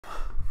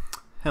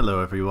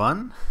Hello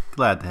everyone,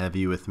 glad to have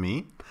you with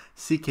me.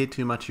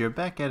 CK2 Much here,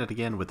 back at it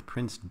again with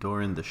Prince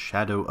Doran, the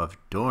Shadow of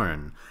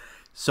Doran.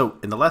 So,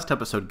 in the last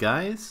episode,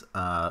 guys,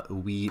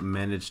 we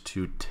managed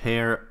to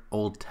tear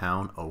Old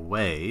Town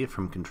away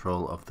from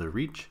control of the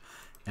Reach,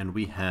 and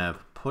we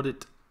have put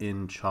it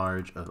in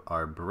charge of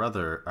our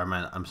brother,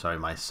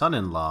 my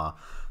son-in-law,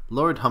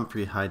 Lord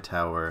Humphrey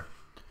Hightower,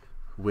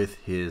 with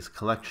his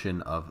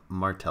collection of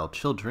Martell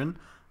children.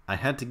 I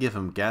had to give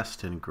him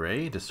Gaston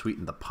Grey to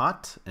sweeten the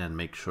pot and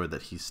make sure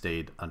that he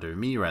stayed under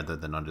me rather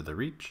than under the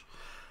Reach.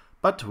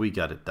 But we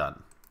got it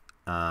done.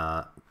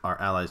 Our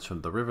allies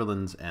from the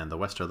Riverlands and the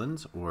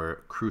Westerlands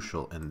were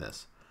crucial in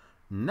this.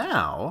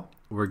 Now,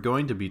 we're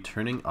going to be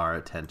turning our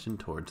attention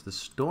towards the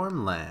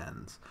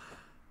Stormlands,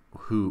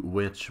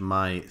 which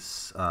my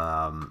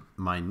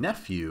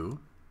nephew,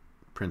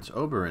 Prince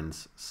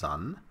Oberyn's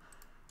son,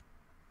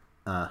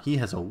 he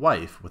has a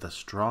wife with a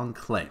strong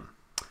claim.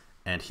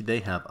 And they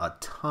have a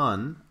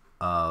ton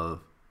of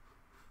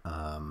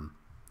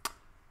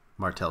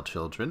Martell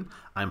children.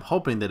 I'm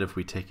hoping that if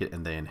we take it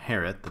and they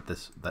inherit,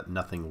 that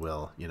nothing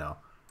will,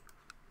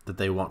 that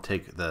they won't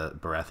take the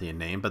Baratheon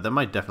name, but that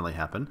might definitely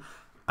happen.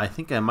 I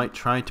think I might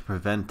try to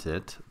prevent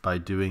it by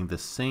doing the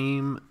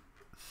same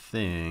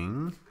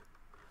thing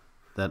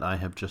that I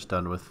have just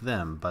done with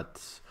them.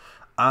 But,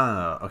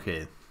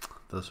 okay,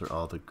 those are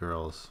all the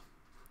girls.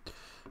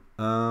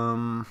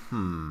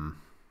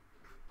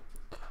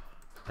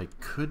 I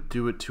could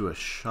do it to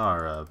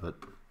Ashara, but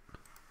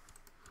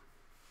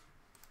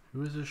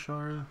who is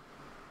Ashara?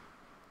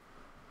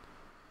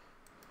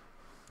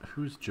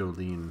 Who's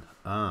Jolene?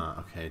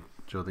 Okay,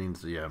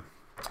 Jolene's, yeah,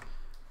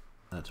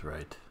 that's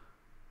right.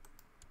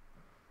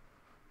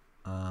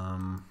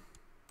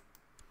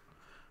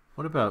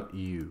 What about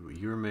you?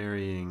 You're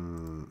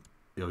marrying,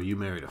 you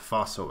married a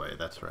Fossaway,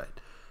 that's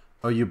right.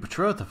 Oh, you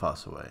betrothed a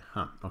Fossaway,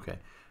 huh, okay.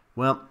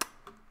 Well,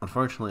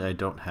 unfortunately, I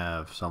don't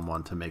have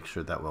someone to make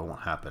sure that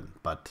won't happen,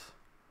 but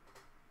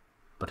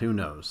who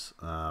knows?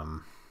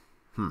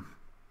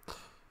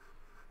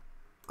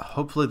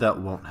 Hopefully that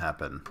won't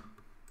happen,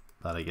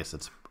 but I guess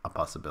it's a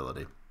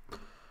possibility.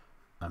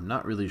 I'm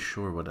not really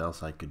sure what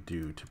else I could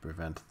do to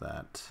prevent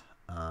that.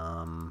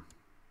 I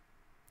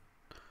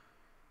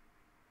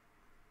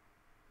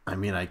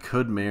mean, I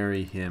could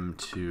marry him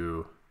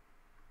to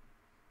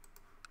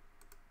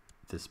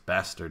this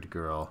bastard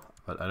girl,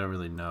 but I don't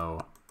really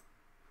know.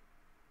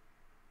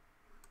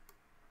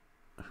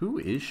 Who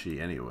is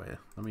she anyway?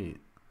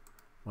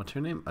 What's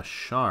her name?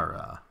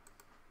 Ashara.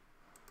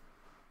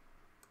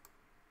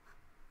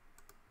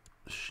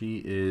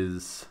 She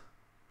is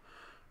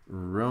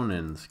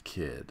Ronan's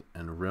kid,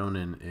 and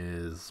Ronan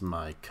is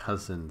my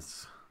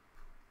cousin's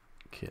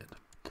kid.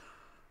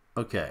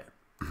 Okay.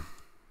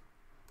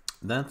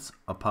 That's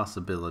a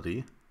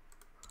possibility.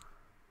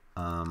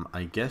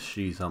 I guess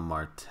she's a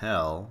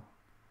Martell,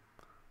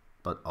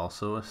 but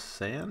also a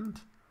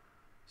Sand?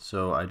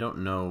 So I don't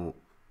know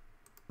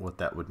what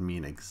that would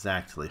mean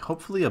exactly.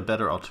 Hopefully a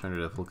better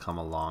alternative will come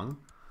along,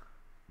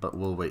 but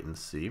we'll wait and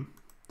see.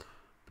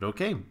 But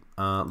okay,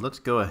 let's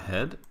go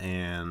ahead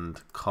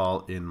and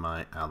call in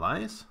my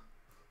allies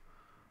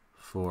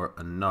for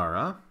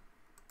Anara.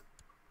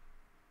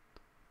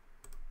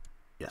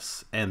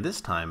 Yes, and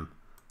this time,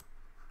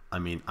 I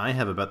mean, I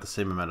have about the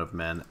same amount of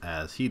men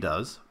as he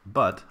does,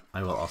 but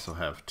I will also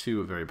have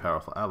two very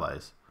powerful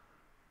allies.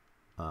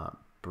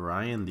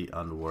 Brian the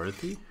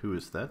Unworthy, who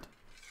is that?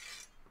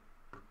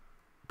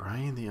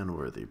 Brian the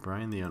Unworthy.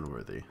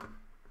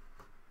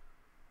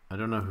 I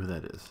don't know who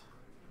that is.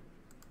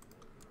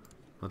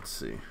 Let's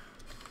see.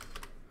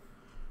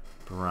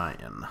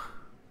 Brian,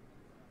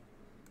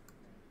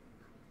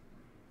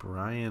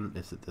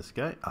 is it this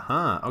guy?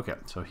 Aha, okay,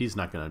 so he's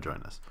not going to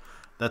join us.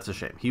 That's a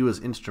shame. He was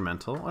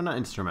instrumental, or not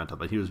instrumental,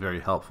 but he was very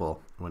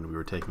helpful when we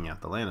were taking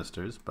out the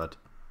Lannisters, but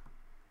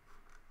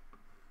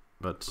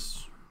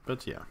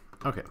yeah.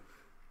 Okay.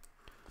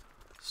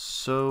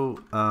 So,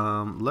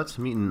 let's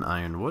meet in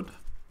Ironwood.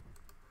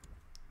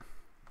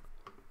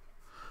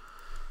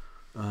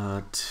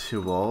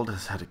 Tywald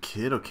has had a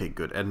kid. Okay,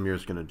 good.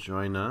 Edmure's going to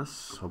join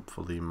us.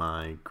 Hopefully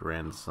my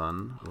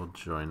grandson will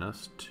join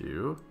us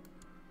too.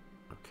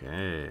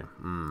 Okay.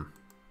 I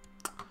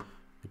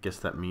guess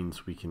that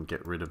means we can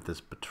get rid of this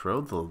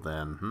betrothal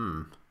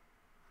then.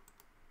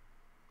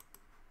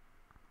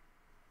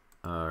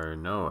 Or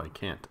no, I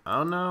can't.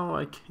 Oh no,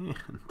 I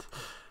can't.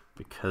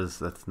 Because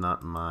that's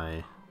not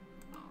my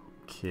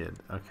kid.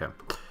 Okay.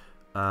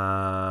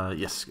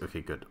 Yes,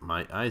 okay, good.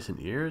 My eyes and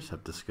ears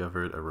have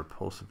discovered a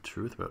repulsive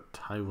truth about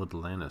Tywald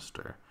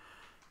Lannister.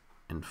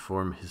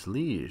 Inform his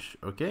liege.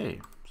 Okay,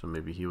 so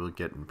maybe he will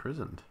get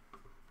imprisoned.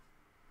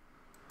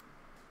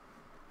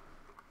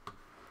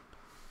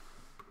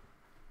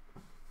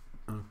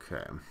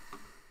 Okay.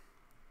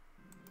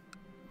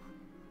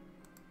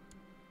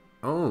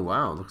 Oh,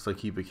 wow, looks like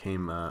he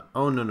became,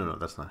 oh, no,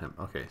 that's not him.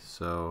 Okay,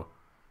 so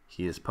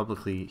he's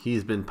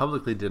been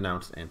publicly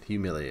denounced and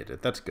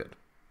humiliated. That's good.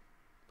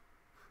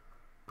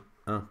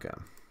 Okay,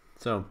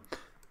 so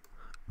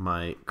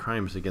my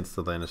crimes against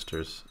the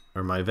Lannisters,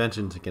 or my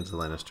vengeance against the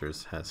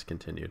Lannisters has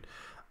continued.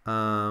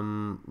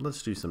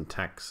 Let's do some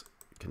tax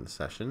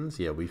concessions.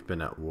 Yeah, we've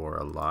been at war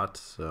a lot,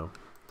 so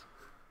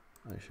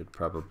I should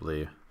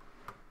probably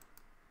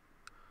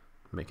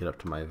make it up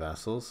to my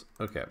vassals.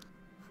 Okay.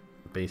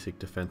 Basic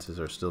defenses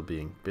are still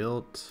being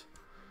built.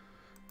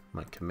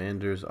 My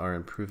commanders are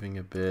improving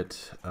a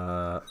bit.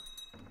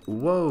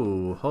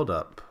 Whoa, hold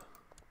up.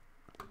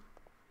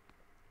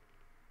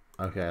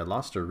 Okay, I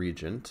lost a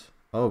regent.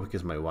 Oh,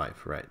 because my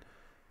wife, right.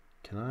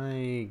 Can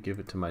I give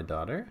it to my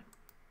daughter?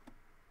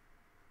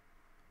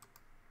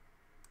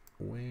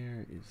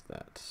 Where is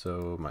that?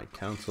 So my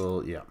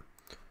council, yeah.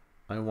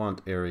 I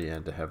want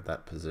Ariane to have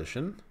that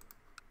position.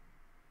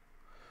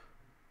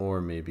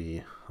 Or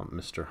maybe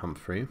Mr.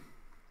 Humphrey.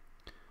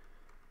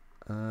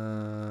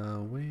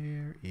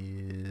 Where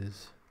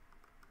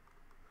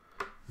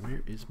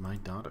is my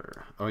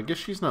daughter? Oh, I guess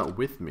she's not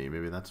with me.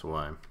 Maybe that's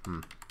why.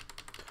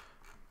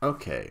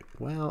 Okay,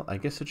 well, I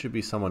guess it should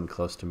be someone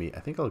close to me.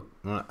 I think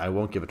I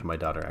won't give it to my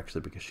daughter,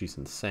 actually, because she's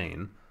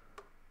insane.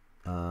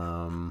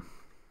 Who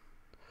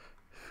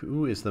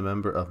is the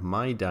member of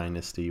my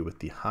dynasty with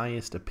the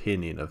highest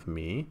opinion of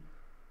me?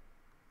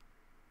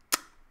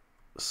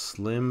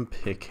 Slim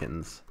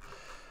Pickens.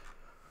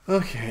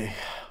 Okay,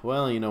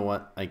 well, you know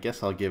what? I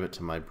guess I'll give it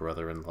to my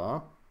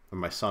brother-in-law. Or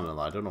my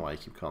son-in-law. I don't know why I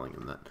keep calling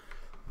him that,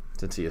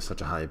 since he has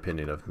such a high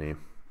opinion of me.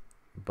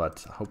 But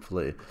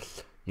hopefully,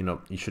 you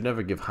know, you should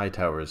never give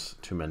Hightowers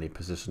too many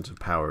positions of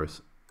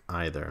powers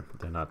either.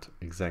 They're not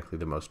exactly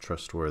the most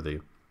trustworthy.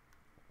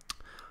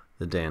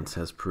 The dance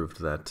has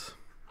proved that.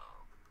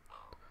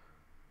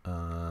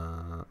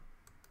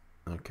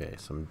 Okay,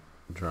 some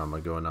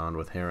drama going on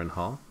with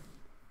Harrenhal.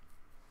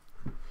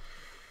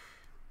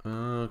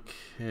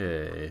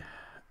 Okay,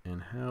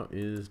 and how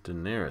is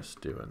Daenerys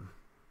doing?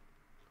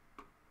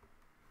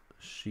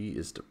 She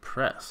is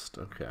depressed.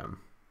 Okay.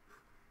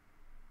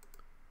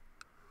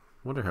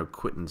 Wonder how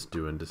Quitten's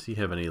doing. Does he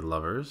have any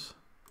lovers?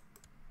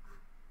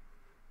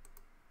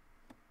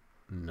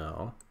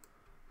 No.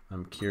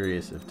 I'm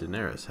curious if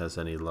Daenerys has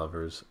any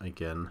lovers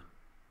again.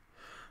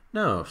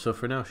 No, so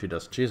for now she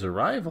doesn't. She has a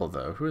rival,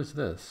 though. Who is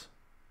this?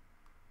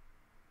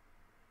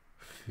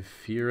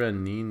 Fira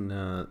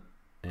Nina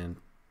and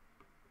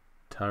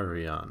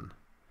Tarion.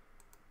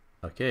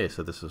 Okay,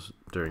 so this is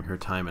during her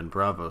time in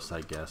Bravos,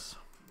 I guess.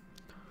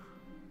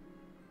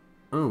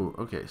 Oh,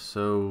 okay,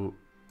 so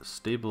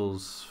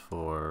stables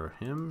for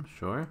him,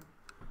 sure.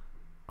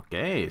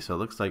 Okay, so it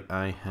looks like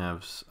I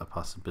have a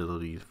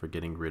possibility for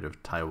getting rid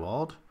of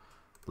Tywald.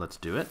 Let's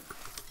do it.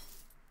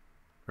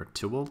 Or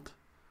Tywald.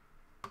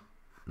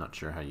 Not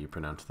sure how you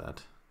pronounce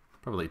that.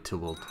 Probably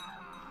Tywald.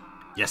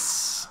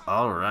 Yes!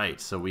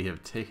 Alright, so we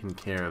have taken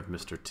care of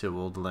Mr.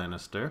 Tywald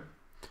Lannister.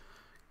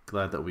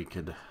 Glad that we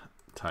could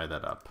tie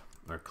that up,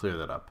 or clear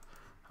that up.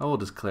 How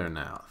old is Claire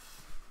now?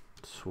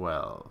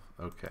 12.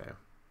 Okay.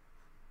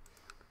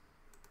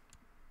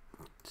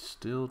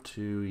 Still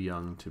too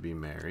young to be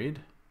married.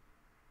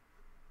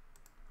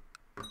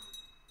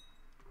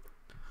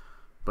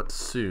 But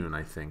soon,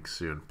 I think,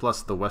 soon.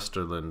 Plus, the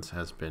Westerlands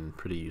has been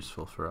pretty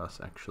useful for us,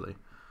 actually.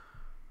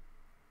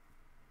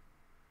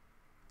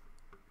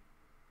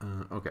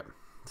 Okay,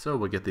 so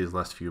we'll get these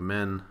last few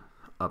men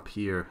up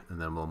here, and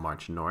then we'll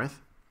march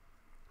north.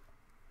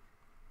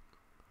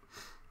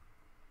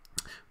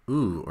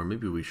 Ooh, or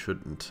maybe we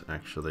shouldn't,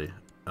 actually.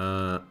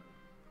 No,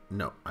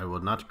 I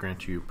will not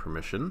grant you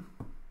permission.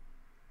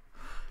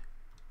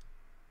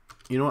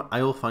 You know what?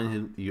 I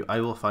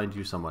will find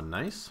you someone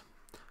nice.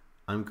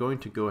 I'm going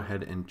to go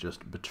ahead and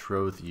just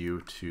betroth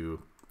you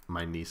to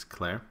my niece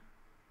Claire.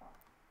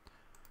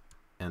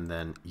 And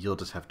then you'll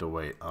just have to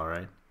wait,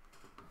 alright?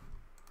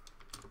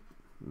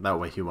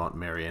 That way he won't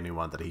marry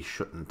anyone that he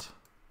shouldn't.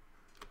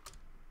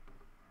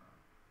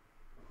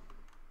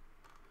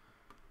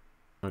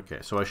 Okay,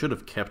 so I should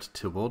have kept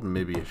Tybalt, and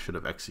maybe I should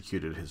have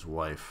executed his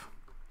wife.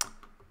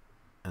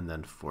 And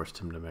then forced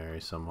him to marry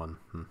someone.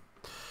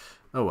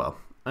 Oh well,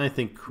 I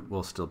think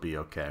we'll still be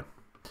okay.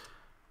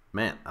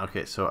 Man,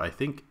 okay, so I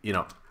think, you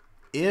know,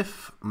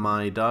 if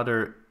my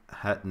daughter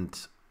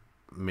hadn't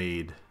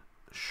made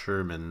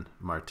Sherman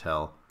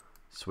Martell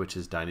switch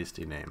his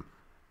dynasty name,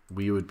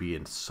 we would be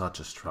in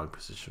such a strong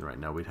position right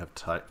now. We'd have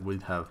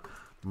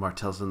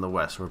Martells in the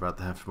west. We're about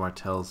to have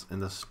Martells in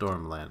the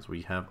Stormlands.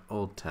 We have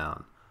Old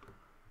Town.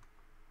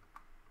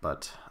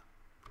 But,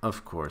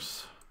 of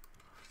course,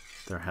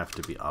 there have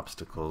to be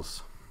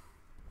obstacles.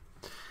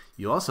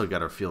 You also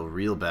gotta feel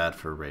real bad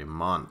for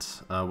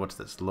Raymont. What's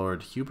this?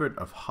 Lord Hubert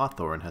of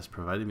Hawthorne has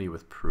provided me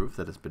with proof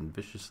that has been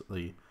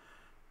viciously...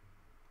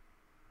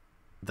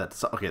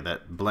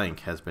 that blank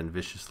has been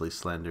viciously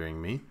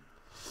slandering me.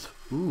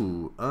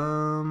 Ooh,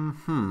 I'll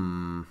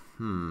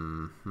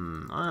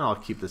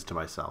keep this to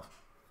myself.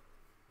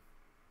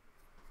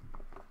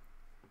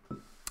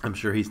 I'm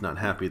sure he's not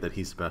happy that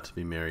he's about to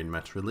be married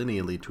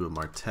matrilineally to a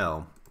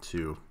Martell,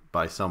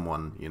 by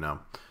someone, you know,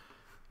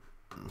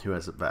 who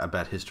has a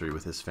bad history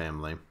with his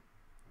family.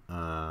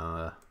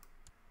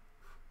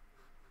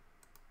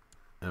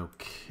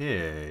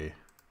 Okay.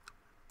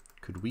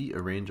 Could we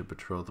arrange a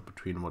betrothal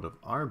between one of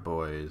our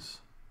boys?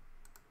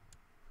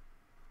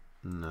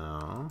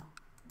 No.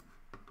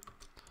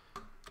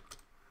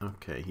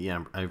 Okay,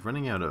 yeah, I'm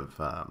running out of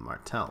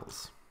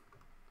Martells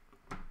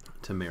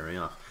to marry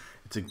off.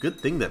 It's a good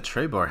thing that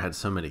Trebor had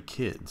so many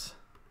kids.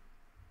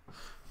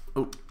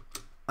 Oh,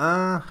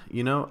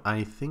 you know,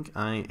 I think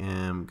I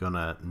am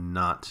gonna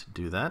not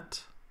do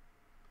that.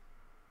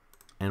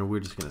 And we're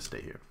just gonna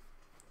stay here.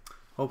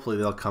 Hopefully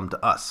they'll come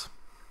to us.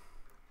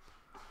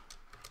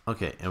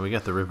 Okay, and we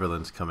got the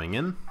Riverlands coming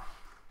in.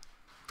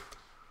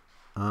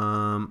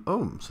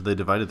 Oh, so they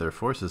divided their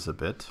forces a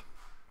bit.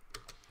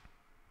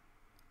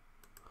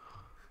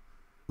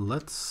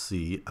 Let's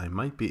see, I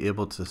might be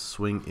able to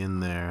swing in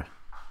there.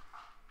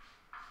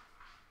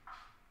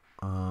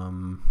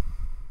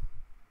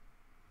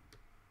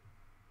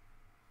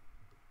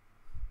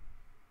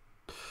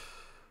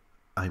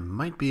 I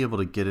might be able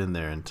to get in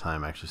there in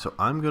time, actually. So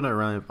I'm going to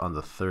arrive on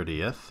the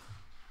 30th.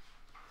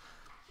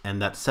 And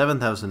that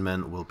 7,000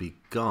 men will be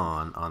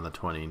gone on the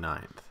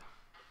 29th.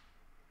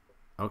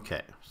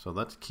 Okay, so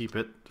let's keep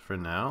it for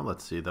now.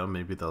 Let's see, though.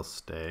 Maybe they'll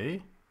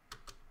stay.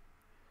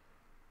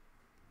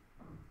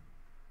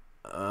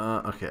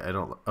 Okay, I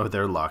don't... Oh,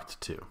 they're locked,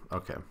 too.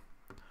 Okay.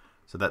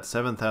 So that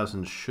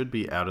 7,000 should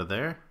be out of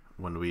there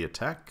when we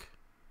attack.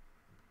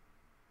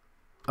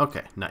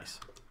 Okay, nice.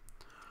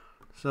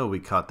 So we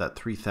caught that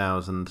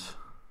 3,000. So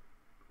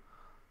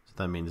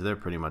that means they're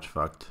pretty much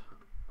fucked.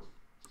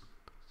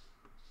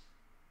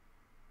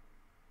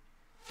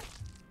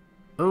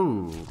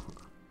 Oh,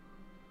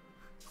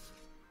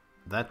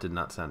 that did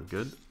not sound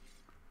good.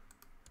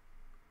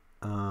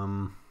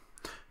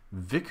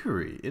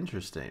 Vickery,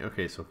 interesting.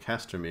 Okay, so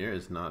Castamere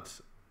is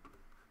not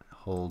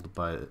held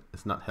by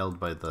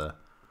the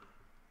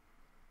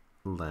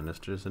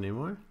Lannisters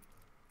anymore.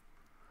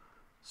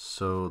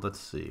 So let's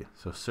see.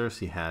 So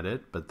Cersei had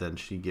it, but then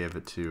she gave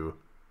it to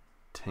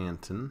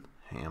Tanton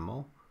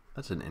Hamel.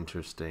 That's an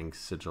interesting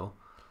sigil.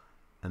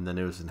 And then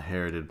it was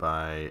inherited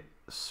by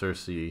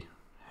Cersei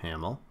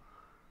Hamel.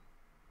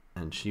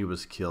 And she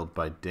was killed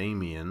by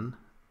Damien,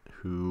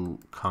 who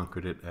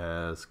conquered it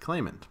as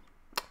claimant.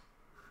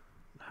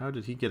 How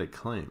did he get a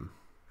claim?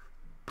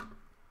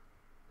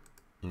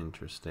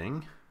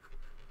 Interesting.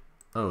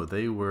 Oh,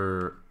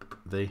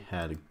 they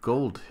had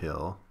Gold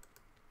Hill,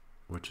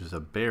 which is a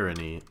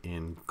barony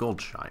in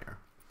Goldshire.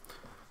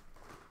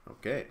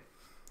 Okay.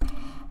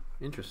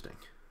 Interesting.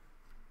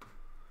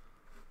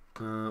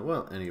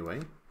 Well,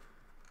 anyway.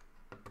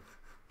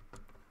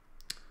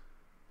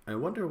 I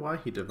wonder why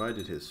he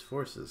divided his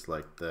forces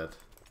like that.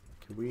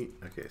 Can we...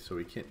 Okay, so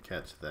we can't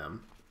catch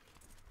them.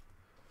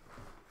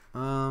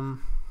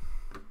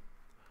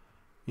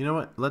 You know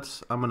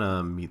what? I'm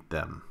gonna meet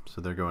them.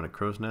 So they're going to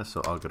Crow's Nest,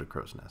 so I'll go to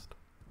Crow's Nest.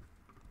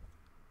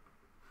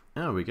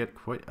 Oh, we get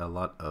quite a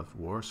lot of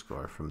war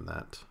score from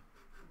that.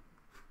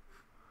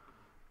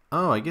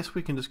 Oh, I guess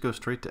we can just go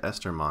straight to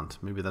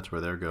Estermont. Maybe that's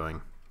where they're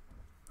going.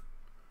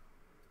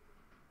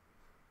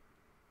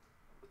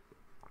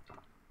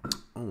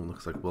 Oh,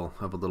 looks like we'll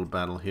have a little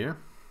battle here.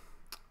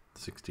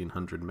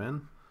 1,600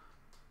 men.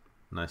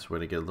 Nice way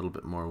to get a little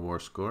bit more war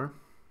score.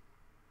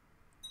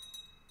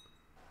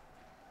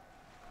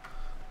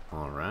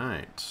 All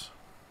right.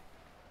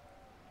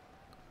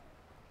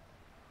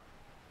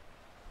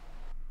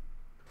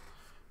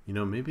 You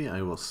know, maybe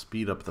I will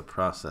speed up the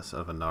process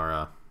of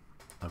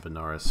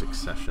Inara's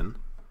succession.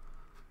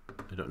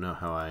 I don't know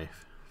how I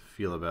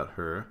feel about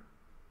her,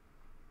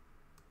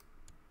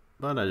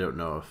 but I don't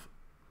know if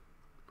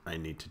I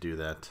need to do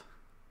that.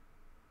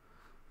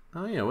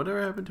 Oh yeah,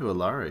 whatever happened to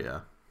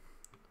Ilaria?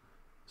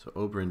 So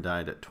Oberyn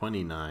died at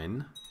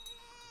 29.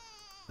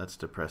 That's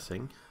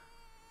depressing.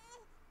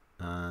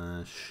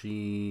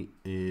 She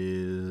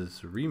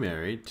is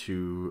remarried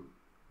to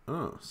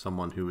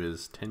someone who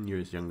is 10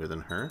 years younger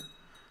than her.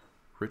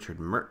 Richard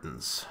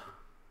Mertens.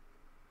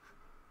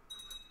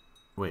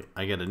 Wait,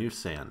 I get a new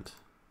Sand.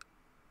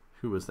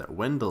 Who was that?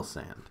 Wendell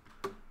Sand.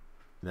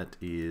 That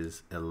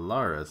is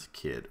Elara's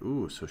kid.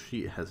 Ooh, so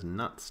she has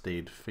not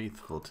stayed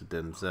faithful to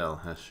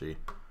Denzel, has she?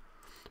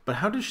 But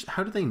how do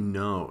they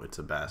know it's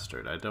a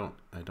bastard? I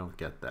don't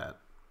get that.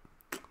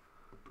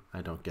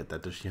 I don't get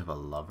that. Does she have a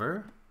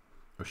lover?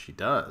 Or she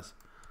does.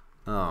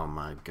 Oh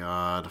my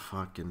god,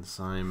 fucking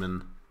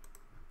Simon.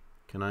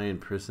 Can I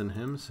imprison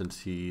him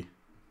since he...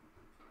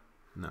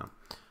 No.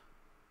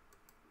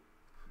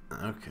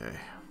 Okay.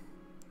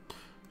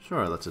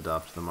 Sure, let's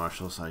adopt the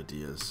Marshal's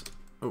ideas.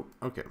 Oh,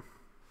 okay.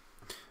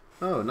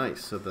 Oh,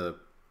 nice. So the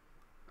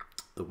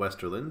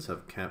Westerlands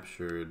have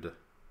captured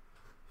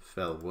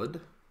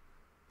Fellwood.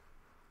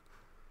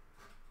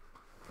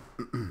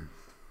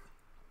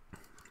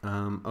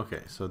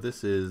 Okay, so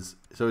this is...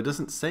 So it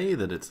doesn't say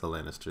that it's the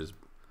Lannisters'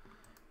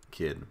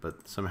 kid,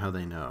 but somehow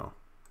they know.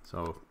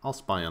 So I'll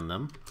spy on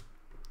them.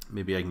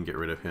 Maybe I can get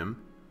rid of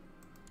him.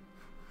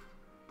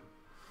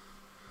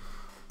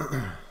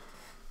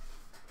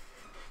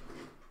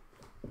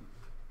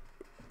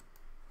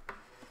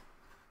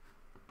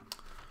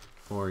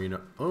 Or, you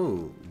know...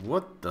 Oh,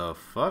 what the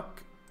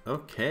fuck?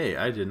 Okay,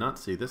 I did not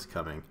see this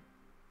coming.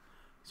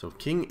 So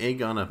King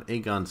Aegon of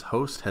Aegon's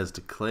Host has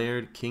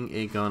declared King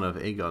Aegon of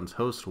Aegon's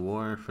Host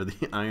war for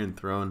the Iron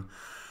Throne.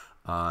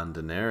 On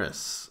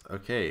Daenerys.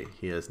 Okay,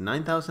 he has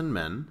 9,000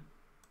 men.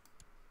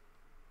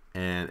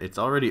 And it's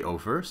already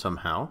over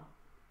somehow.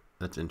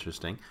 That's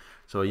interesting.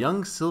 So a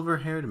young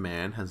silver-haired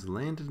man has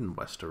landed in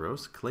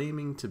Westeros,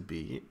 claiming to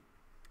be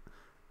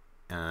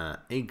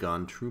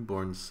Aegon,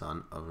 trueborn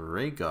son of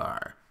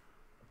Rhaegar.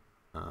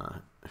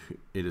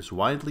 It is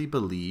widely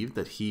believed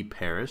that he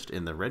perished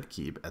in the Red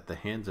Keep at the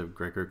hands of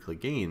Gregor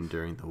Clegane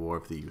during the War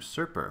of the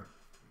Usurper.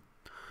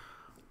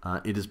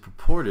 It is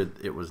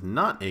purported it was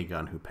not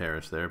Aegon who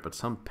perished there, but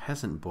some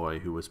peasant boy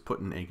who was put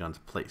in Aegon's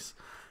place.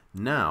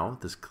 Now,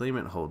 this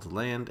claimant holds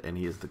land, and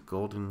he has the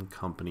Golden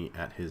Company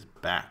at his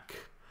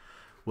back.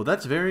 Well,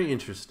 that's very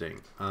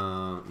interesting.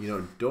 You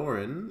know,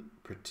 Doran,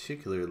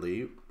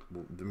 particularly,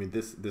 I mean,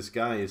 this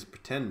guy is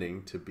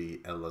pretending to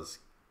be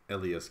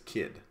Elia's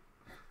kid.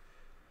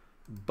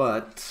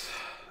 But,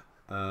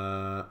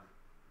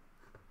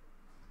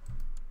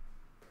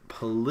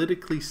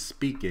 politically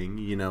speaking,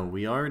 you know,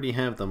 we already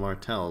have the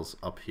Martells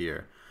up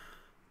here.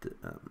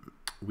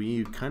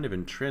 We kind of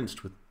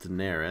entrenched with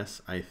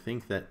Daenerys. I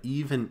think that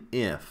even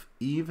if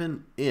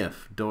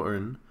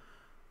Doran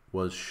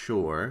was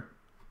sure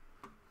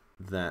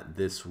that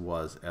this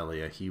was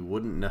Elia, he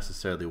wouldn't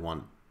necessarily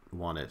want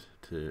it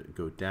to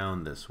go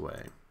down this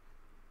way.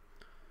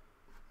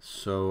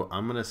 So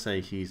I'm gonna say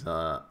he's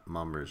a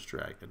Mummer's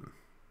dragon.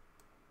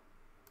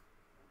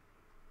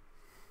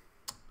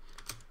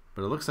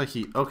 But it looks like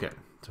okay,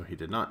 so he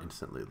did not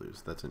instantly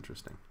lose. That's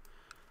interesting.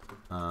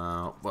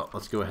 Well,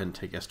 let's go ahead and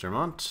take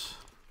Estermont.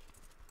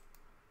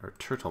 Or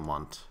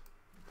Turtlemont.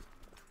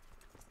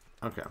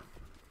 Okay.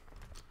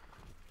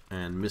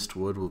 And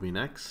Mistwood will be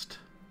next.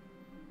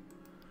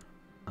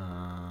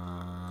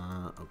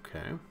 Okay.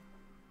 A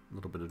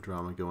little bit of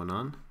drama going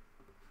on.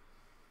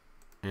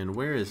 And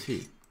where is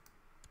he?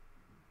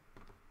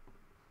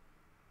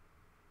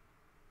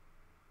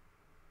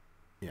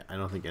 Yeah, I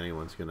don't think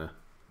anyone's gonna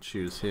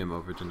choose him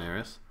over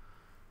Daenerys.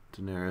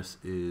 Daenerys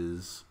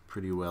is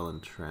pretty well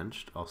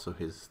entrenched. Also,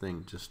 his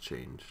thing just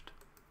changed.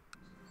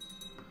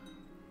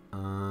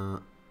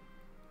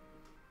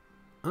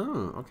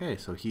 Oh, okay,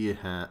 so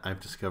I've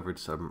discovered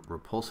some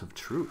repulsive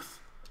truth.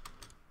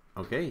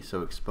 Okay,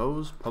 so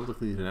expose,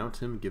 publicly denounce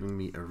him, giving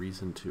me a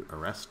reason to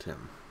arrest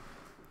him.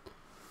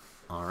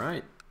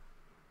 Alright.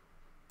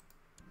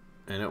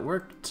 And it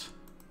worked.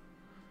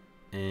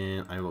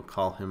 And I will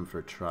call him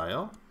for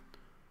trial.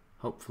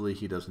 Hopefully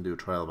he doesn't do a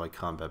trial by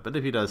combat, but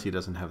if he does, he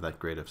doesn't have that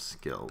great of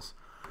skills.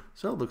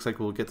 So it looks like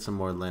we'll get some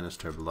more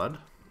Lannister blood.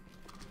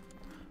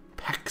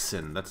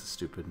 Pexin, that's a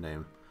stupid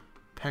name.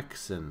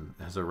 Pexin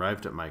has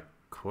arrived at my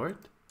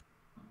court?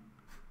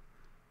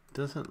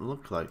 Doesn't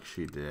look like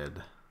she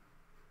did.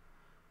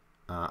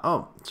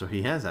 Oh, so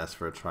he has asked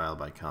for a trial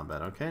by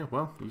combat. Okay,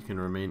 well, you can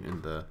remain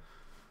in the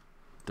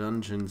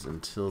dungeons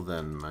until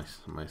then,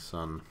 my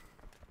son.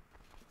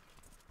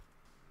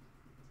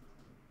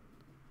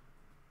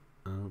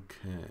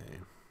 Okay.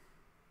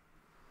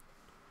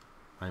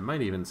 I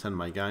might even send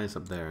my guys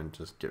up there and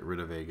just get rid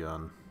of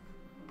Aegon.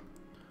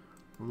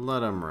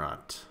 Let him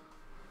rot.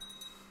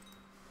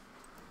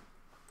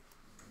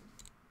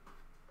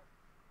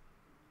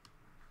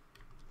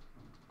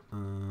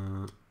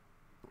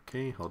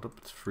 Okay, hold up,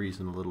 it's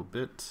freezing a little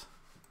bit.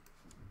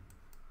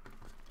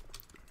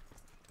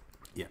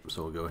 Yeah,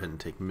 so we'll go ahead and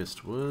take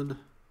Mistwood.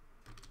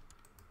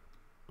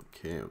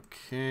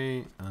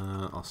 Okay.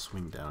 I'll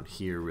swing down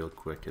here real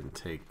quick and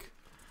take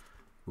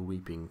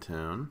Weeping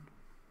Town.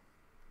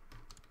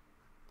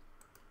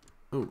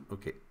 Oh,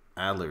 okay.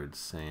 Allard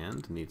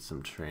Sand needs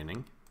some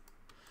training.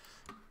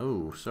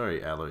 Oh,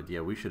 sorry, Allard.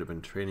 Yeah, we should have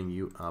been training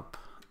you up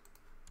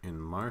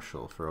in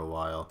Marshall for a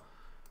while.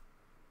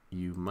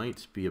 You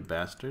might be a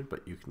bastard,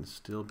 but you can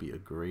still be a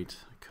great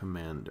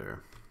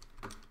commander.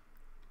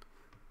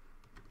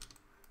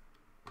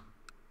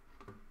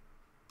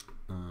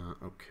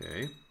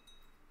 Okay.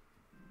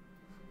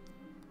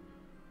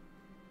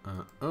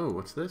 Oh,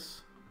 what's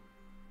this?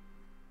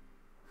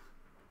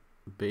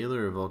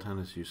 Baylor of Voltown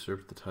has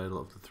usurped the title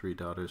of the three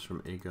daughters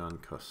from Aegon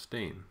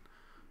Costain.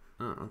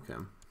 Oh, okay.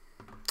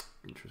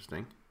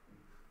 Interesting.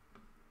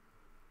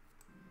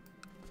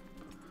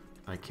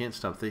 I can't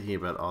stop thinking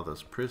about all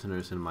those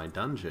prisoners in my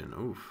dungeon.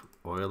 Oof.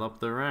 Oil up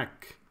the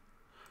rack.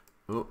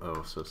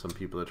 Uh-oh, so some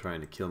people are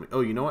trying to kill me.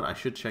 Oh, you know what? I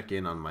should check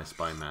in on my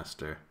spy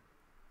master.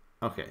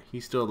 Okay, he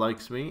still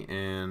likes me,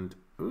 and...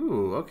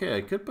 Ooh, okay,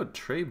 I could put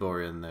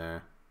Trebor in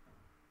there.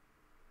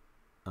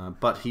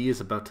 But he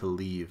is about to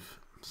leave,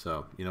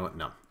 so, you know what?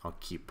 No, I'll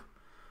keep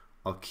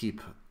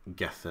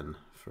Gethin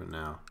for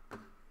now.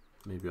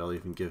 Maybe I'll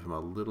even give him a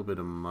little bit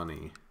of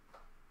money.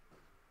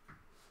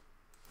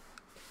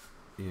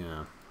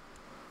 Yeah.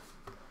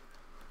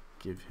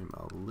 Give him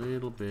a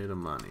little bit of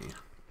money.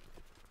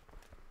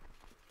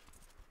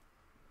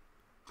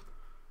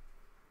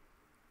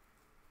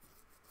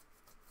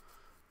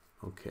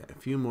 Okay, a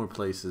few more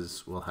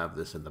places will have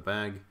this in the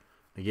bag.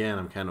 Again,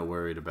 I'm kind of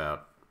worried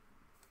about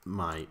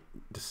my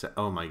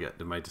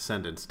my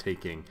descendants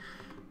taking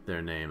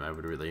their name. I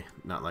would really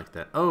not like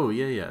that. Oh,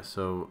 yeah.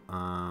 So,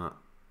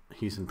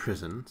 he's in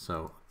prison,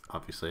 so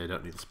obviously I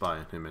don't need to spy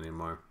on him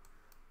anymore.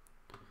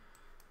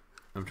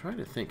 I'm trying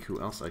to think who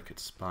else I could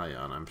spy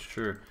on. I'm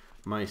sure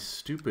my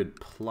stupid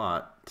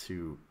plot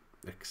to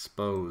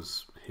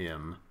expose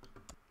him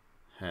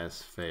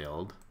has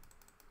failed,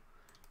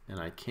 and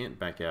I can't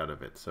back out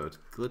of it, so it's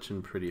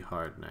glitching pretty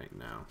hard right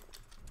now.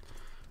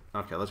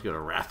 Okay, let's go to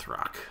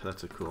Rathrock.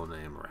 That's a cool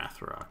name,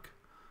 Rathrock.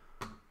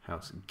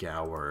 House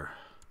Gower.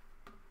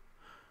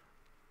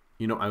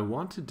 You know, I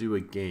want to do a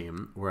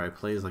game where I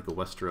play as like a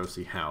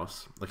Westerosi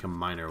house, like a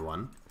minor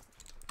one,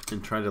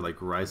 and try to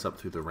like rise up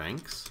through the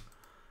ranks.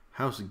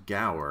 House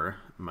Gower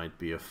might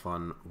be a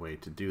fun way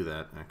to do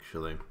that,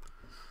 actually.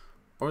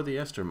 Or the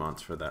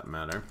Estermonts, for that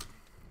matter.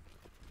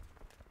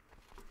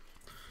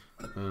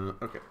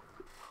 Okay.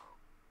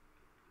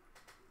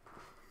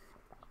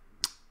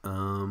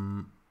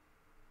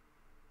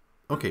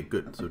 Okay,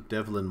 good. So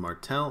Devlin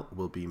Martell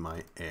will be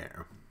my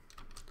heir.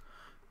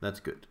 That's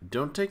good.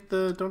 Don't take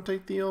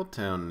the old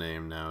town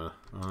name now.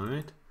 All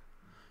right.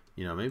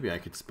 You know, maybe I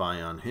could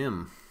spy on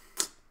him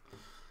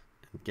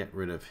and get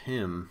rid of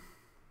him.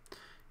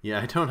 Yeah,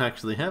 I don't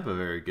actually have a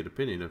very good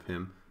opinion of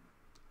him,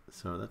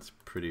 so that's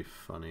pretty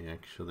funny,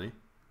 actually.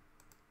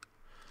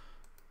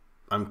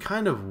 I'm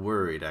kind of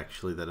worried,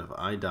 actually, that if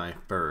I die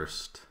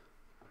first,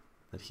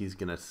 that he's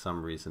gonna, for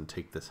some reason,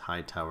 take this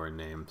Hightower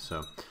name.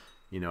 So,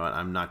 you know what?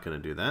 I'm not gonna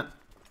do that.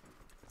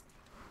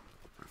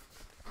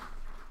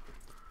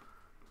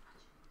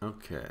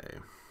 Okay.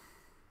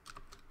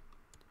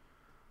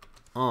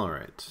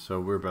 Alright,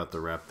 so we're about to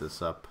wrap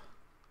this up.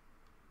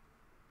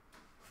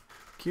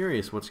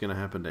 Curious what's going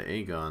to happen to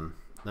Aegon.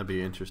 That'd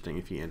be interesting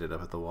if he ended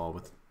up at the wall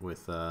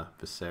with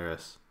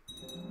Viserys.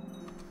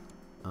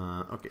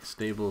 Okay,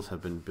 stables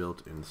have been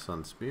built in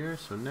Sunspear,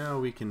 so now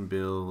we can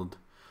build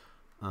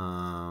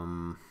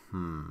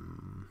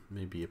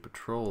maybe a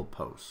patrol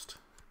post.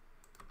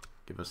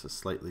 Give us a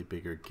slightly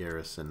bigger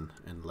garrison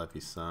and levy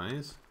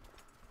size.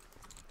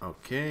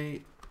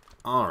 Okay.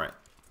 Alright,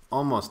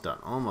 almost done,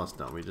 almost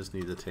done. We just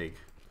need to take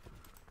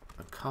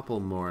a couple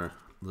more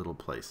little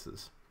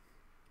places.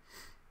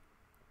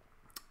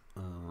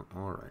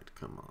 Alright,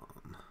 come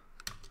on.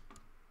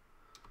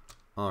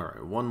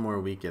 Alright, one more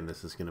weekend,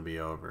 this is going to be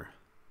over.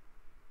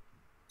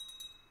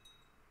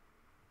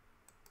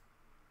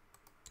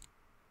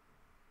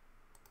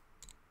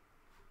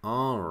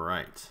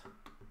 Alright.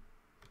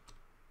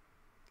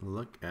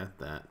 Look at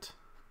that.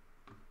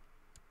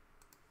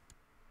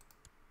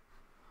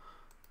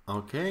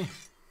 Okay.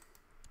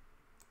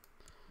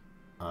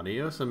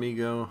 Adios,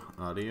 amigo.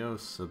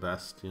 Adios,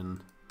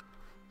 Sebastian.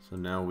 So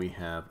now we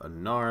have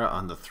Anara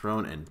on the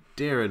throne and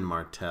Doran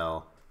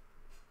Martell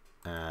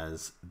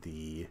as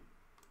the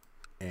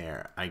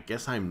heir. I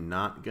guess I'm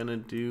not gonna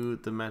do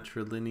the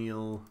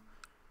matrilineal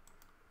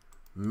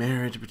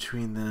marriage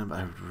between them.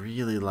 I'd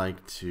really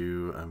like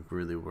to. I'm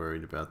really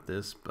worried about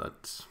this,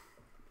 but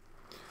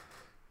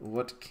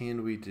what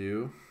can we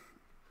do?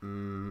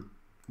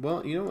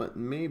 Well, you know what?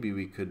 Maybe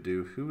we could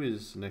do. Who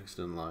is next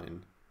in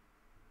line?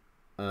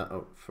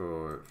 Oh,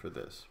 for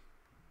this.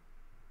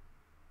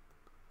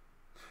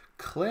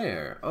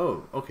 Claire.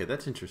 Oh, okay,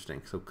 that's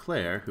interesting. So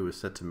Claire, who is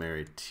set to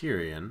marry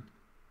Tyrion,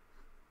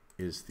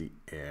 is the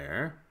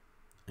heir.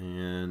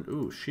 And,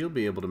 ooh, she'll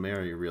be able to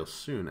marry real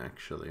soon,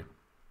 actually.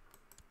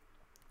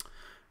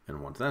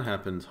 And once that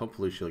happens,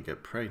 hopefully she'll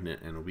get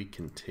pregnant and we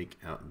can take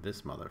out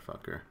this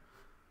motherfucker.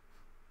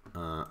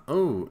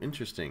 Oh,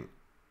 interesting.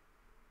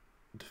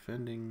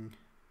 Defending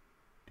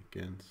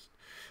against...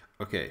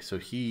 Okay, so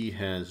he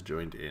has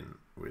joined in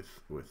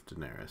with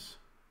Daenerys.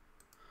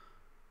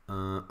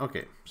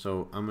 Okay,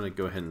 so I'm going to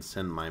go ahead and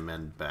send my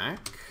men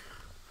back.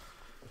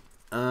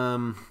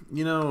 You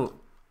know,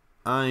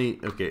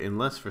 okay,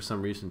 unless for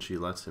some reason she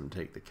lets him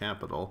take the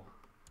capital,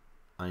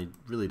 I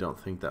really don't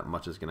think that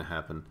much is going to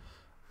happen.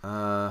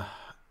 I'm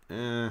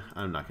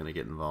not going to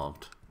get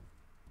involved.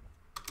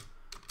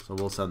 So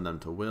we'll send them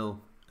to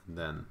Will, and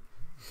then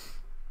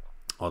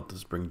I'll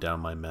just bring down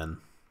my men.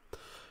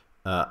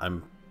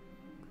 I'm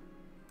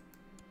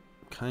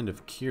kind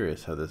of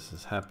curious how this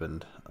has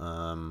happened.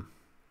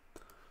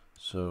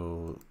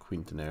 So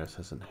Queen Daenerys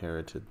has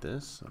inherited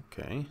this.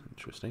 Okay,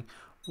 interesting.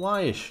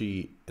 Why is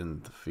she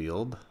in the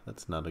field?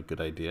 That's not a good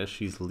idea.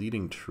 She's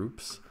leading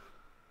troops.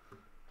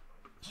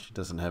 She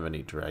doesn't have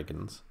any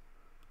dragons.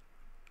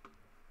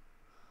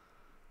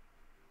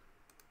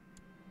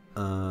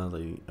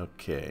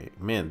 Okay.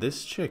 Man,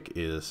 this chick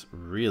is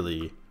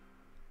really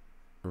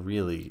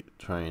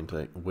trying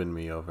to win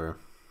me over.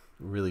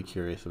 Really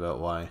curious about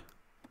why.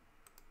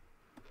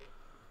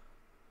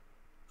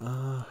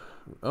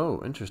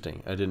 Oh,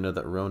 interesting. I didn't know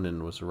that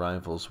Ronan was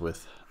rivals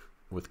with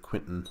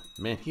Quentin.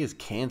 Man, he has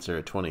cancer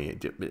at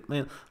 28.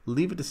 Man,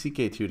 leave it to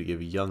CK2 to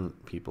give young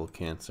people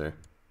cancer.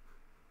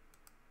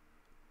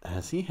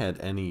 Has he had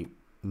any...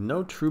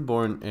 No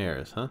trueborn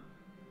heirs, huh?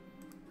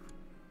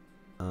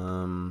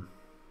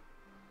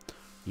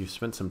 You've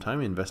spent some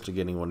time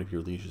investigating one of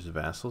your liege's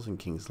vassals in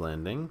King's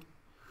Landing.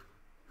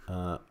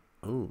 Oh,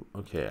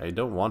 okay. I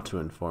don't want to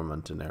inform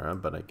on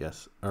Daenerys, but I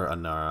guess... Or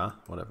Anara,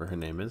 whatever her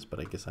name is, but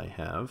I guess I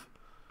have.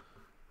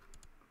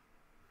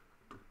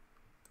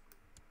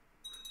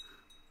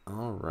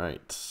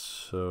 Alright,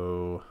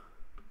 so...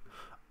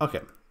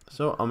 Okay,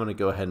 so I'm going to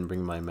go ahead and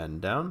bring my men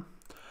down.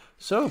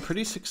 So,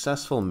 pretty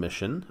successful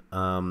mission.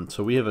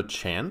 So we have a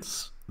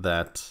chance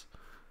that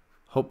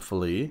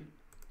hopefully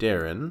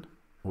Doran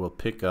will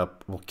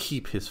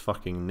keep his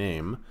fucking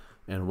name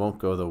and won't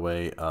go the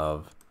way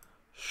of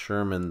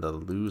Sherman the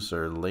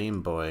loser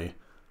lame boy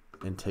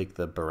and take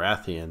the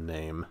Baratheon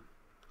name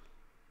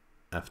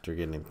after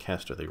getting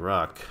Casterly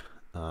Rock.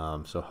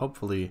 So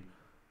hopefully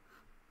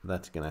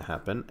that's going to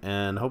happen.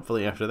 And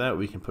hopefully after that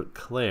we can put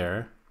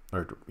Claire,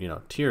 or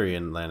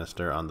Tyrion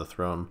Lannister on the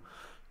throne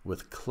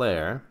with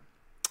Claire.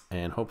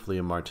 And hopefully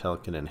Martell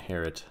can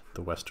inherit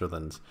the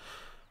Westerlands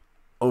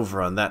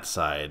over on that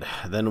side.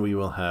 Then we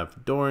will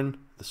have Doran,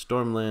 the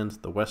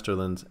Stormlands, the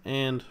Westerlands,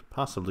 and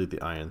possibly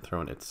the Iron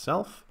Throne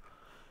itself.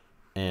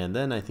 And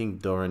then I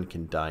think Doran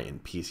can die in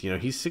peace.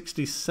 He's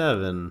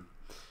 67.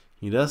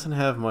 He doesn't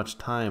have much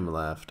time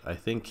left. I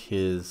think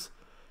his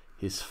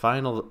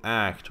final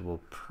act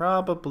will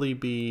probably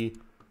be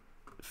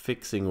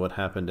fixing what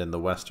happened in the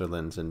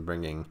Westerlands and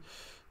bringing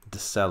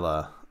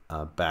Dacella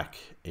back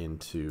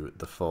into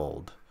the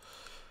fold.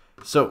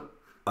 So,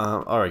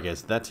 alright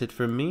guys, that's it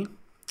from me.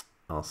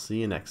 I'll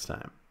see you next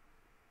time.